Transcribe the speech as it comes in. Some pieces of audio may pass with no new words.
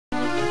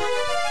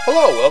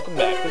Hello, welcome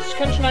back. This is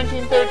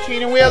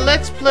Kench1913 and we are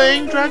Let's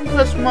Playing Dragon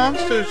Quest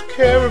Monsters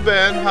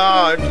Caravan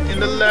hard. In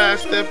the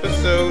last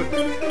episode,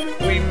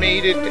 we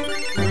made it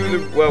through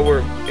the... well, we're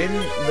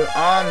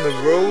on the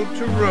road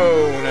to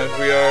Rhone as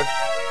we are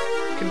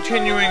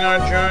continuing our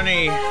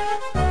journey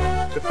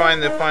to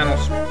find the final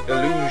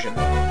illusion.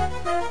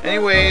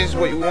 Anyways,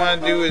 what you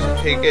want to do is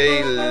take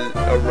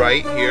a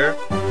right here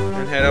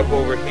and head up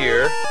over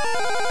here.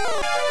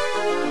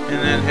 And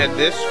then head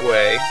this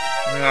way.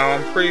 No,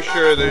 I'm pretty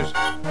sure there's...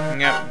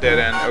 yep, dead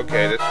end.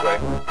 Okay, this way.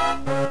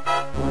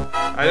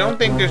 I don't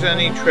think there's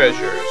any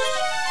treasures.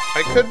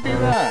 I could be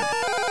wrong.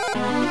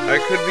 I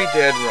could be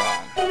dead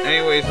wrong.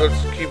 Anyways,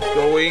 let's keep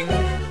going.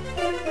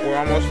 We're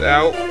almost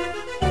out.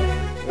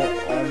 We're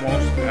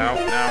almost out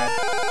now.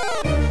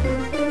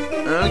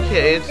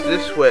 Okay, it's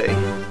this way.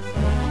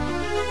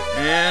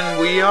 And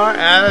we are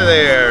out of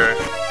there.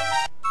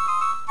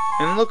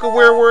 And look at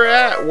where we're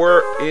at.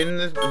 We're in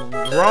the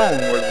Rhone.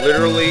 We're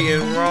literally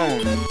in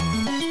Rhone.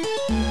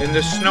 In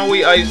the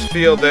snowy ice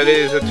field that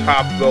is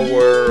atop the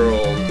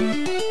world.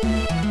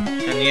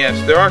 And yes,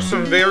 there are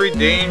some very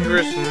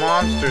dangerous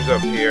monsters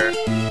up here.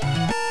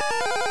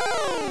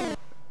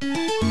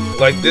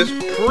 Like this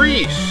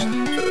priest.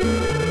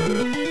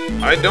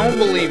 I don't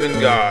believe in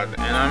God,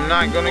 and I'm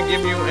not going to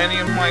give you any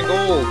of my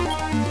gold.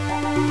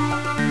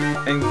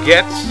 And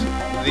Gets,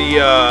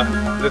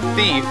 the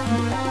thief,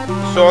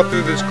 saw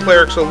through this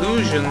cleric's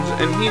illusions,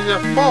 and he's a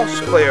false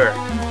cleric.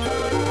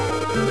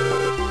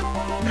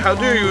 How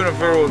dare you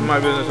interfere with my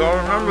business? I'll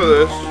remember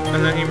this.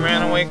 And then he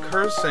ran away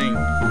cursing.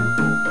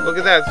 Look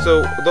at that.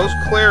 So those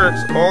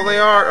clerics, all they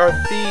are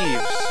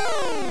thieves.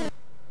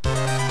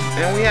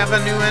 And we have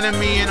a new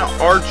enemy, an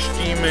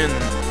archdemon.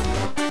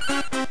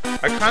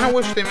 I kind of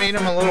wish they made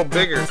him a little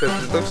bigger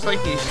because it looks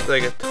like he's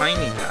like a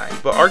tiny guy.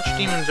 But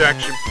archdemons are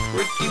actually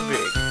pretty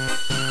big.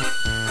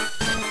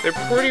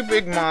 They're pretty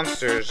big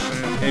monsters.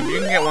 And if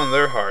you can get one of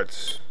their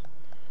hearts,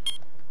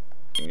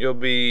 you'll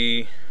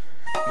be...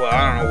 well,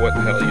 I don't know what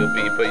the hell you'll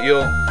be, but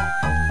you'll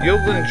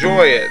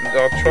enjoy it.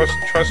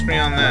 Trust me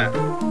on that.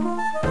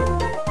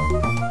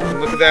 And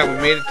look at that, we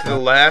made it to the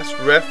last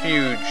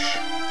refuge.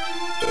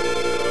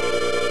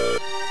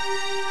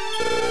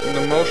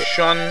 The most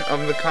shunned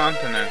of the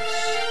continents.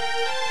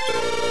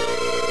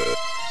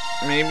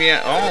 Maybe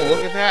oh,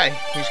 look at that.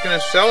 He's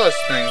gonna sell us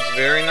things.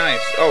 Very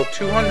nice. Oh,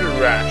 200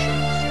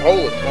 rations.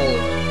 Holy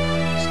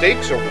moly.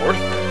 Steaks are worth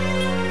it.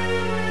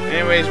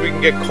 Anyways, we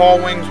can get Call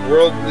Wings,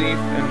 World Leaf,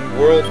 and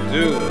World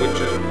Dew, which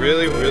is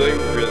really, really,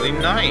 really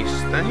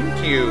nice.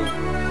 Thank you.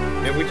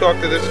 If we talk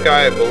to this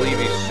guy, I believe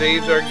he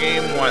saves our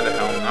game. Why the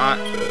hell not?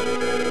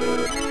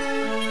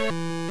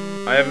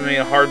 I haven't made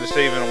it hard to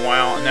save in a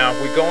while. Now,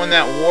 if we go in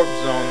that warp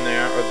zone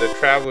there, or the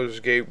Traveler's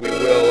Gate, we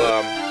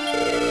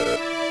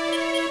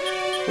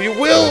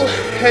will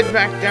head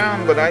back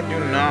down, but I do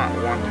not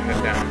want to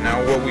head down.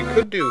 Now, what we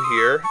could do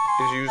here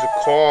is use a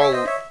Call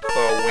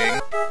Wing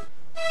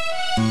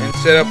and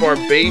set up our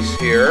base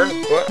here,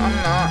 but I'm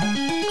not,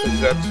 because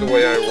that's the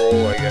way I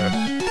roll, I guess.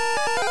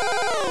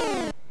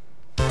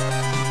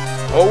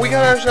 Oh, we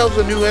got ourselves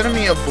a new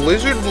enemy, a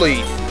Blizzard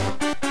Bleed.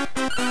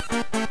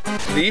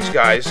 These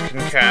guys can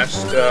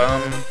cast,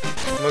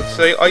 let's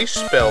say, ice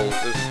spells,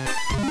 as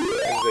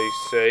they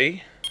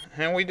say,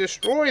 and we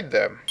destroyed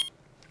them.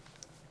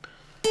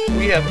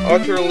 We have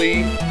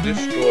utterly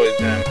destroyed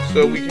them,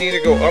 so we can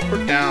either go up or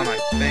down, I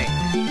think.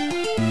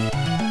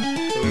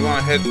 So we want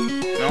to head...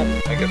 nope,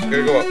 I guess we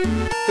gotta go up.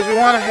 Because we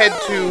want to head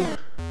to...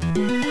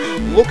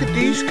 look at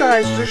these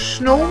guys, they're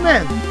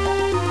snowmen!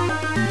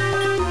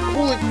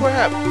 Holy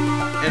crap!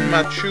 And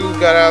Machu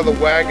got out of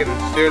the wagon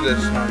and stared at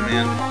the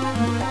snowman.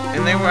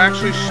 And they were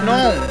actually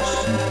gnomes!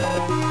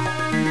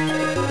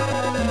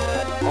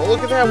 Oh,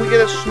 look at that, we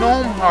get a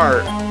gnome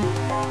heart!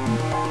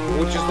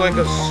 Which is like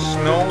a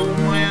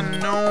snowman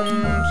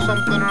gnome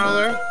something or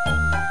other.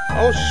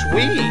 Oh,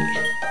 sweet!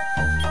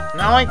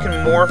 Now I can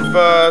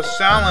morph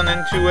Salin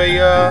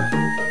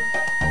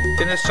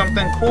into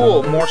something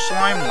cool, more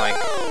slime-like.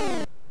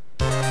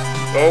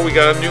 Oh, we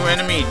got a new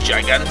enemy,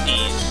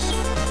 Gigantes.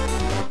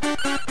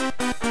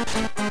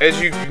 As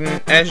you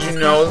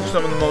know,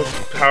 some of the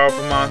most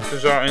powerful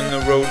monsters are in the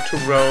road to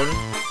Rhone,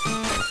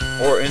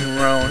 or in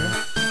Rhone,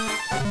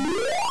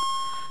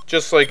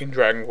 just like in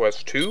Dragon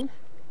Quest II.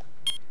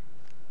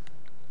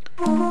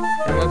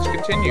 And let's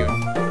continue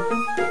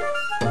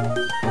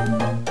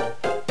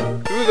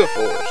through the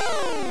forest.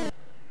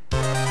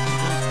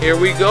 Here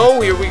we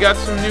go. Here we got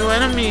some new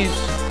enemies.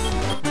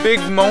 Big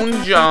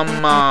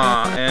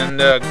Monjama and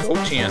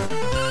Gotian.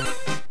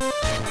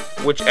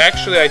 Which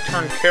actually I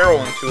turned Carol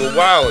into a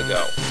while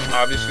ago.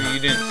 Obviously you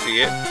didn't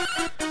see it.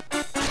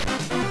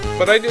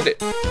 But I did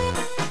it.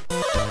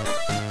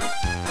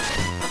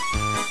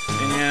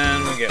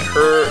 And we get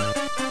her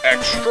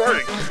X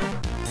Strike.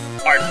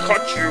 I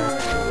cut you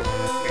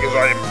because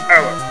I am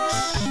Alex.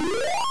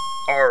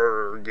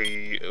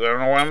 Argy. I don't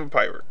know why I'm a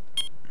pirate.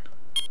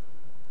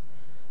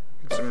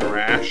 Some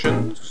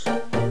rations. We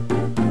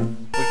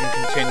can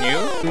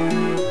continue.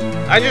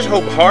 I just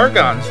hope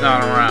Hargon's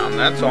not around.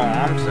 That's all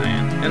I'm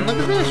saying. And look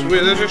at this.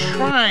 There's a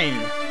shrine.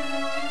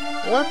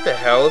 What the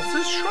hell is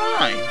this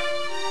shrine?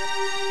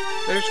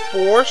 There's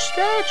 4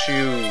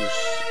 statues.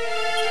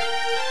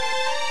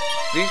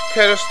 These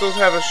pedestals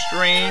have a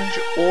strange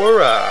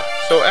aura.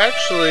 So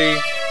actually,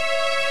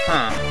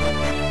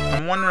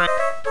 I'm wondering.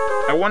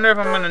 I wonder if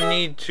I'm gonna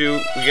need to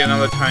get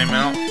another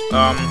timeout.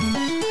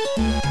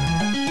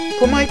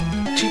 Put my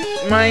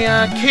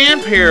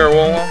camp here.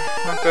 Well, we'll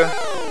have to.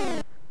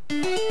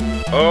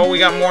 Oh, we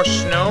got more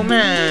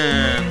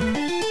snowmen.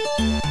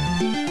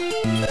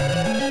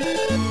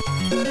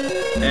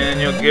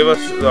 And you'll give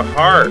us the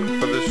heart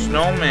for the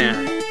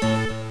snowman.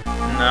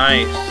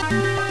 Nice.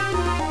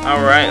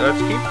 Alright,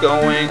 let's keep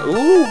going.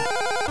 Ooh!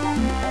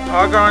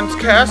 Hargon's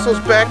castle's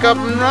back up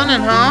and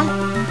running, huh?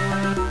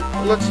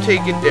 Well, let's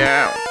take it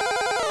down.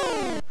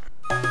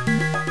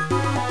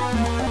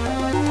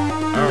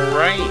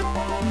 Alright.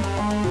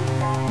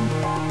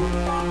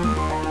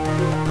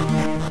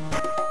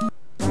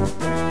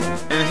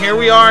 And here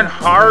we are in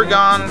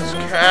Hargon's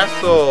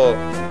castle.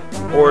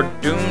 Or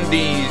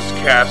Doomdee's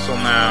castle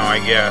now, I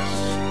guess.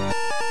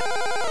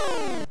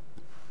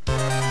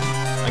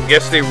 I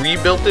guess they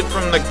rebuilt it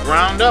from the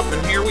ground up,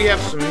 and here we have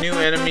some new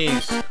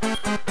enemies.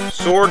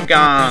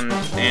 Swordgons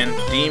and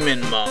demon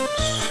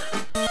monks.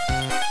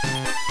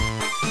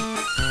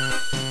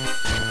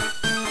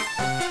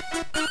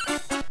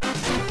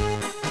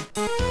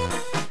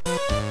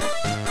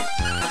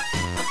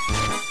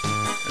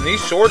 And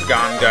these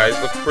Swordgon guys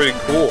look pretty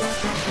cool.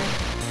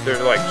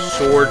 They're like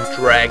sword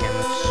dragons.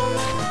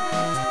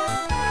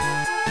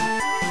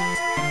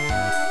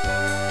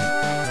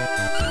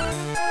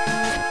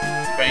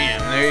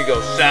 There you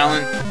go,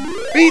 Salin.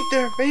 Beat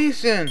their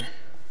face in!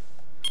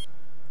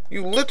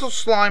 You little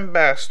slime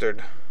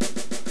bastard.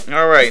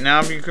 Alright, now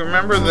if you can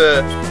remember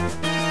the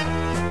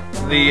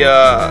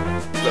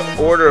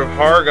Order of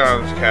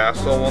Hargon's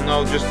castle, we'll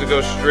know just to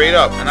go straight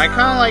up. And I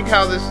kinda like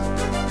how this...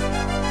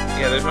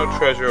 Yeah, there's no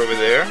treasure over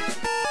there.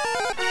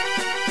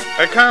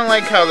 I kinda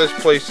like how this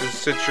place is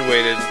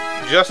situated,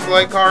 just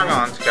like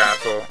Hargon's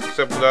castle,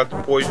 except without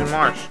the poison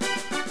marsh.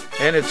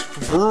 And it's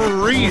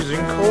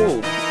freezing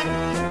cold.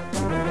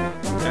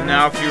 And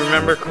now, if you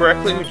remember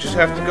correctly, we just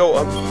have to go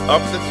up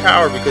the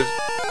tower because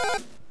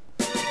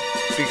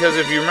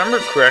if you remember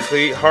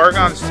correctly,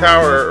 Hargon's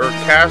tower or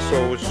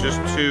castle was just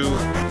it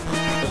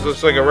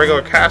was like a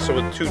regular castle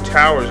with 2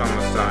 towers on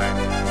the side,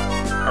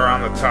 or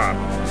on the top.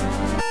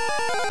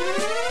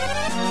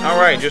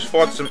 Alright, just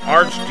fought some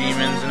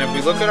archdemons, and if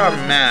we look at our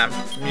map,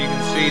 you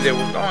can see that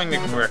we're going the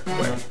correct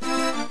way.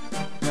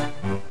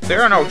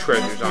 There are no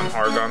treasures on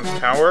Hargon's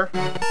tower.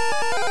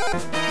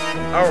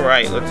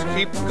 Alright, let's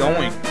keep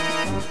going.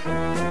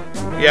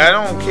 Yeah, I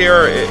don't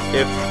care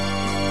if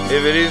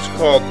it is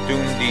called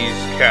Doomdee's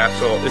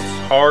castle. It's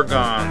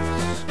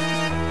Hargon's.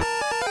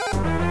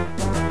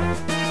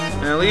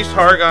 And at least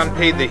Hargon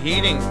paid the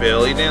heating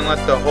bill. He didn't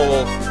let the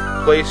whole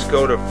place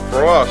go to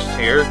frost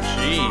here.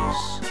 Jeez.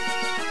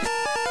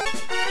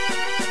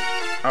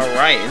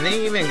 Alright, and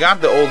they even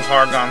got the old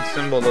Hargon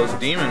symbol, those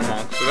demon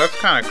monks, so that's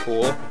kind of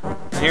cool.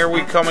 And here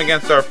we come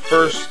against our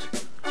first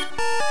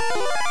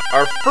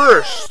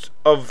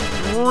of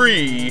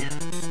 3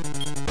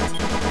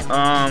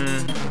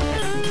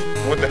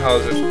 what the hell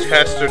is it?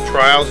 Tests or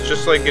trials,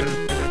 just like in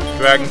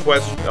Dragon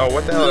Quest. Oh,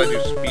 what the hell did I do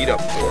speed up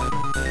for?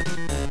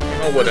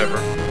 Oh, whatever.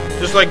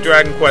 Just like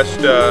Dragon Quest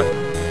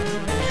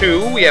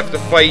 2, we have to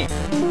fight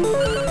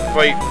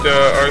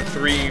our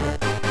three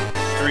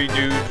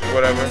dudes,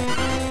 whatever.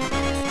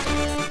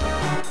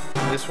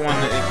 This one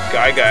is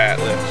Gyga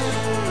Atlas.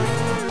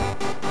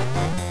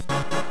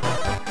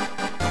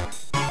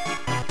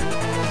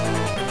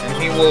 And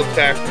he will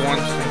attack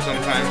once, and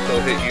sometimes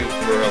he'll hit you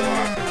for a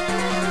lot.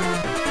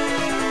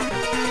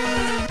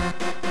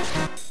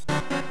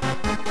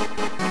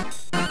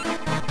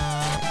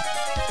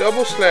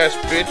 Double slash,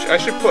 bitch. I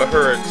should put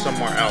her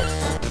somewhere else.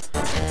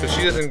 So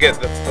she doesn't get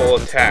the full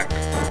attack.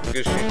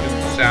 Because she's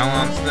doing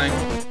Salon's thing.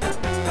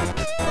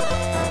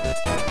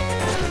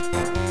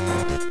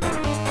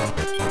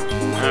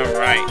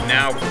 Alright,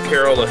 now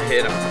Carol will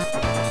hit him.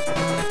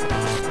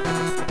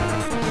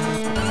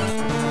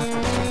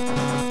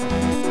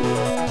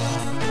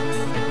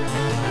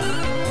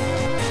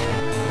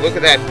 Look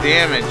at that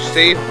damage.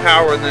 Save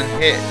power and then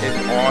hit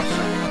is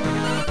awesome.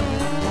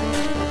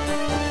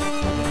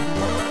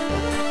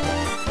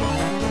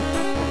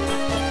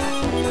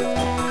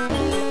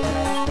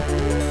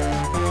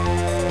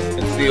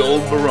 The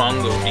old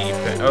Barongo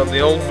defense, the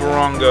old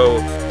Barongo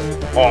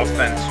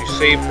offense. You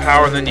save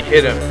power and then you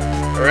hit him.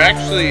 Or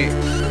actually,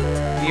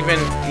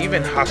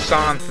 even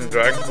Hassan from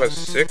Dragon Quest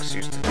 6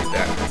 used to do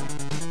that.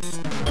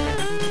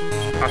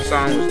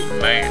 Hassan was the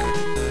man.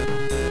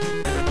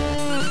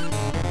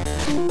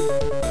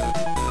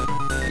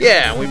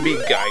 Yeah, we beat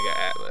Gyga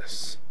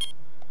Atlas.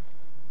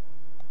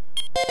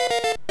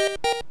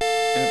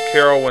 And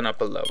Carol went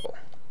up a level.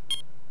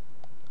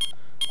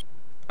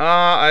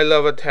 I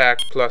love attack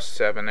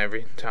 +7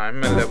 every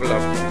time I level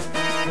up.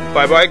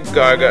 Bye bye,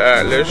 Gyga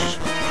Atlas.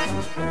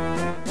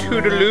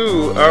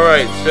 Toodaloo.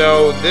 Alright,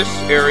 so this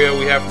area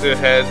we have to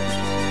head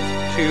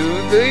to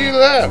the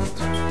left.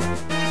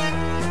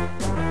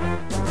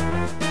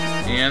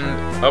 And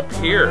up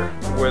here,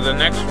 where the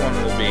next one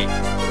will be.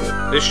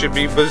 This should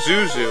be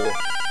Pazuzu.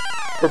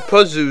 Or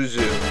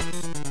Pazuzu.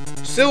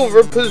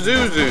 Silver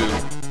Pazuzu.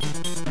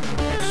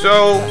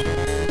 So,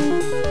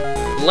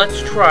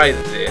 let's try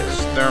this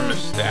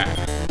thermostat.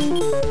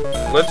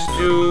 Let's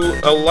do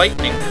a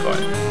lightning cut.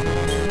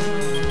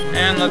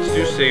 And let's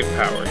do save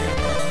power.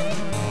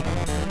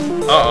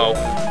 Uh-oh.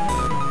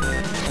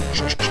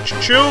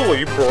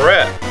 Chilly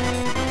breath.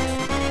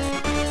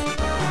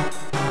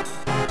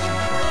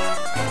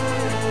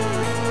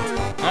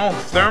 Oh,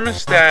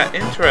 thermostat,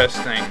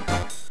 interesting.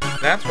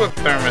 That's what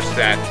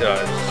thermostat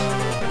does.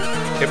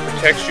 It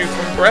protects you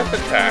from breath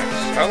attacks.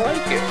 I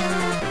like it.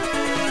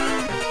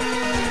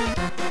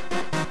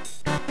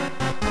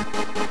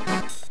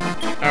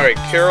 Alright,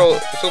 Carol,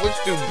 so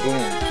let's do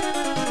Boom.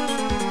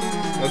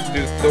 Let's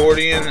do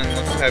Thordian and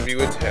let's have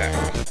you attack.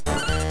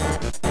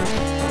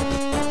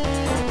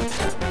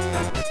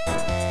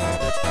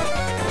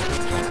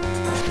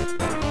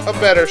 A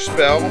better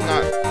spell,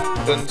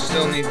 but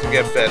still needs to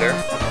get better.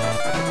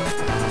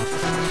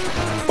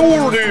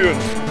 Thordian!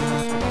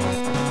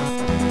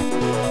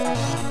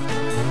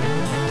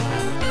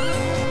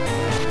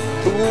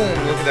 Boom!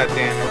 Look at that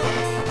damage.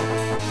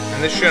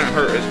 And this shouldn't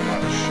hurt as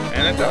much.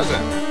 And it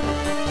doesn't.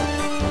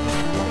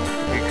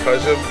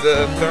 Because of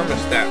the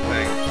thermostat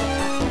thing.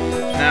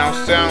 Now,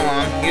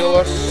 Salon, heal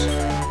us.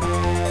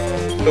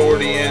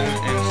 Thordian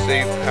and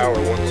save power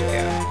once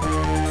again.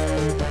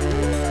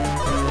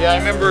 Yeah, I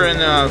remember in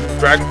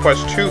Dragon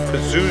Quest II,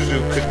 Pazuzu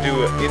could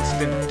do an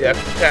instant death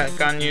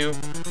attack on you,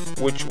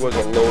 which was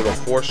a load of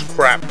force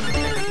crap.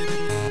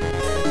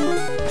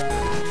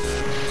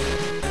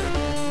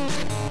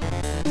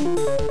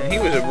 And he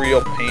was a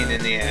real pain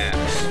in the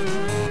ass.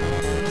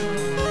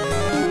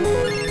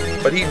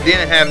 But he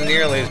didn't have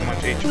nearly as much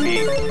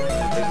HP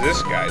as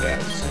this guy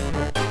does.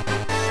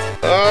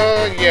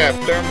 Yeah,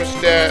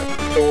 thermostat,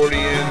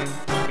 Thordian.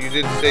 You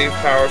did save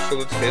power, so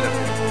let's hit him.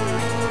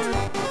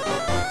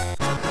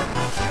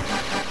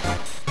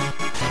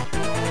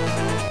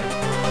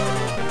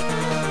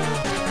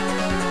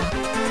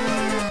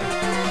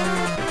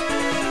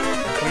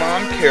 Come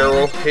on,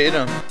 Carol, hit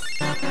him.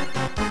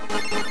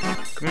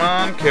 Come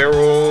on,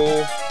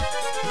 Carol.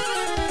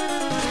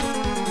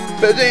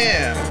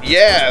 Badam!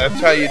 Yeah,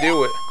 that's how you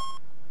do it.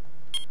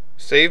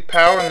 Save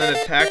power and then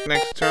attack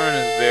next turn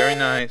is very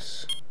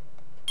nice.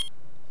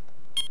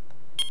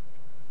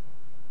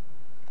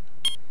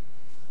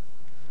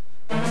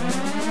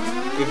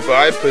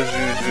 Goodbye,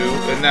 Pazuzu.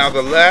 And now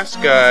the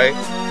last guy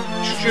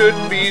should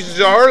be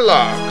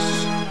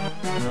Zarlox.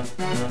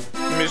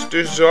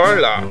 Mr.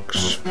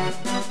 Zarlox.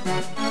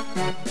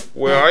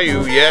 Where are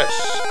you? Yes.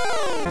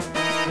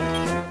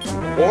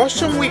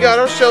 Awesome, we got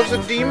ourselves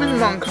a Demon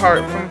Monk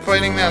heart from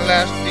fighting that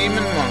last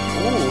Demon Monk.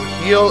 Ooh,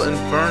 heal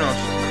Infernos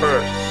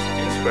Curse.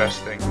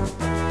 Interesting.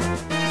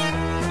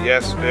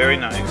 Yes, very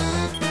nice.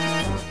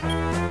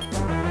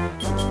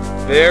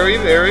 Very,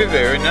 very,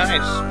 very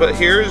nice. But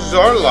here's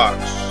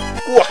Zarlox.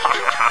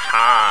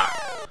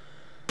 Wahahaha!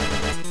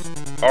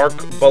 Arc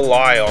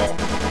Belial,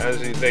 as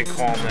they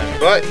call him.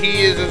 But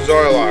he is a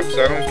Zarlox.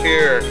 I don't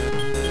care.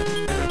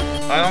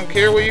 I don't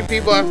care what you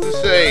people have to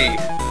say.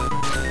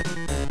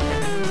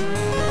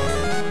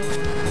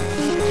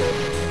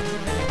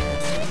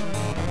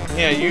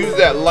 Yeah, use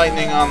that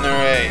lightning on their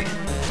A.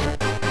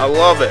 I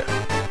love it.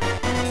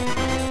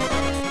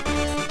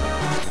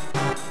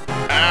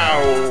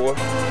 Ow.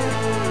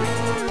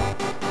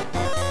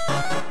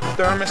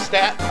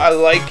 Thermostat, I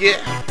like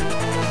it.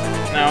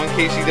 Now, in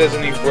case he does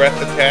any breath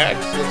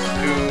attacks, let's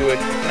do it.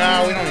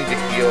 No, we don't need to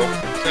heal.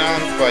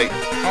 Sound fight.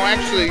 Oh,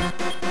 actually.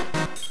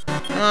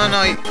 Oh,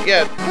 no,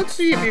 yeah. Let's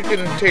see if you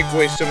can take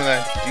away some of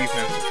that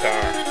defensive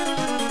power.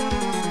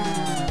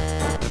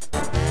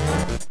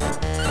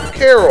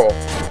 Carol.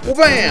 Well,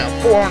 bam!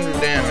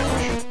 400 damage.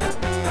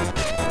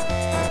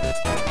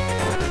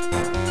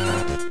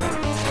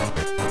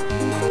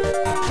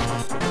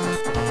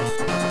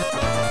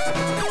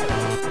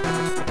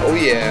 Oh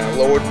yeah,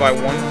 lowered by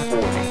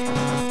 140.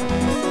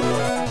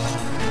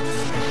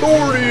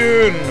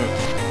 Thordian!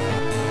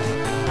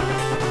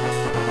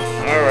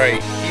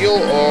 Alright, heal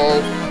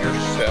all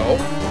yourself.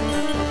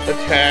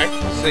 Attack,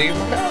 save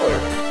power.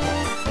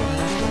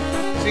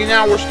 See,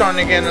 now we're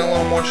starting to get a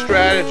little more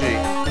strategy.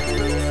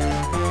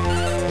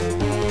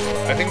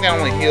 I think that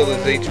only healed his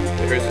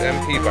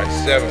MP by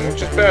 7,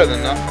 which is better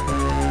than nothing.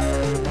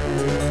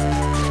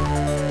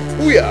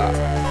 Booyah!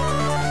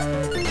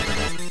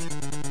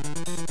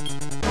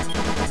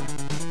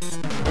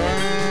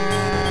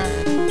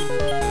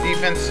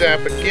 Defense sap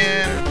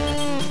again.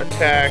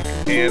 Attack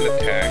and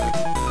attack.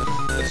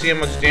 Let's see how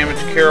much damage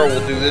Carol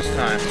will do this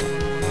time.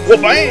 Well,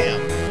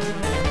 bam!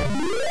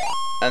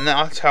 And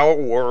that's how it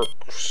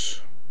works.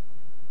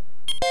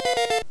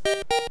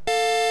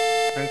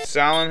 And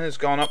Salon has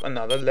gone up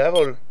another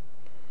level.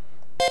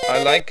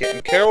 I like it.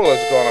 And Carol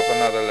has gone up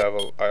another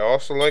level. I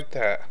also like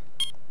that.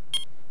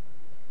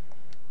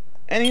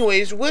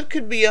 Anyways, what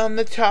could be on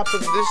the top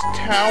of this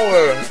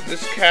tower,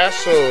 this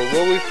castle?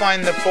 Will we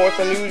find the fourth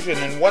illusion?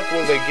 And what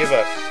will they give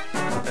us?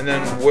 And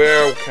then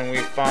where can we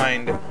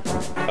find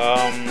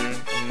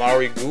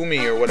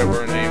Marigumi or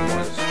whatever her name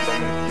was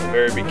from the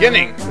very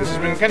beginning. This has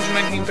been Kenshin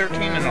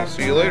 1913, and I'll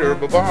see you later.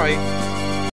 Bye-bye.